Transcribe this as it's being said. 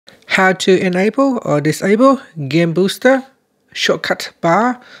How to enable or disable Game Booster shortcut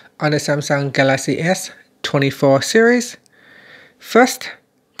bar on the Samsung Galaxy S24 series. First,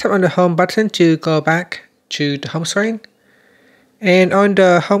 tap on the home button to go back to the home screen. And on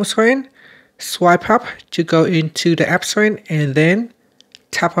the home screen, swipe up to go into the app screen and then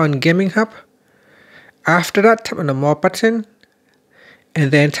tap on Gaming Hub. After that, tap on the More button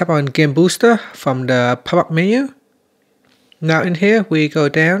and then tap on Game Booster from the pop-up menu. Now in here, we go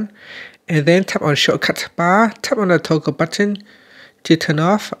down and then tap on Shortcut bar, tap on the toggle button to turn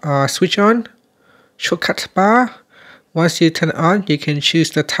off or switch on Shortcut bar. Once you turn it on, you can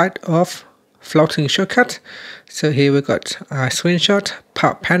choose the type of floating shortcut. So here we got screenshot,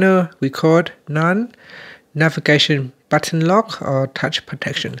 pop panel, record, none, navigation button lock or touch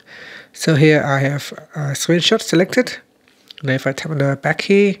protection. So here I have screenshot selected. Now if I tap on the back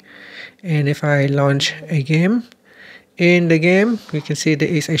key and if I launch a game, in the game we can see there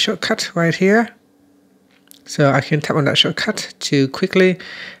is a shortcut right here. So I can tap on that shortcut to quickly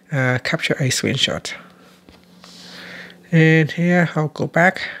capture a screenshot. And here I'll go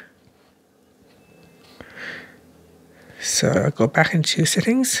back. So I'll go back into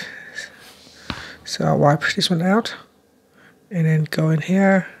settings. So I'll wipe this one out and then go in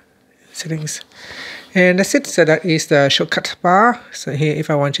here, settings. And that's it. So that is the shortcut bar. So here if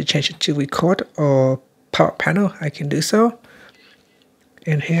I want to change it to record or power panel, I can do so.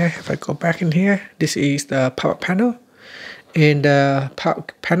 And here if I go back in here, this is the power panel. In the power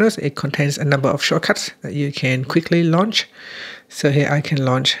panels, it contains a number of shortcuts that you can quickly launch. So here I can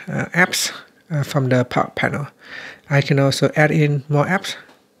launch apps from the power panel. I can also add in more apps.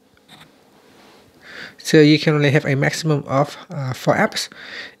 So you can only have a maximum of 4 apps.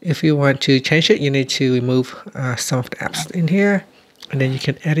 If you want to change it, you need to remove some of the apps in here, and then you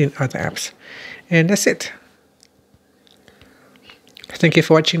can add in other apps. And that's it. Thank you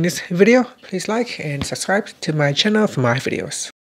for watching this video. Please like and subscribe to my channel for more videos.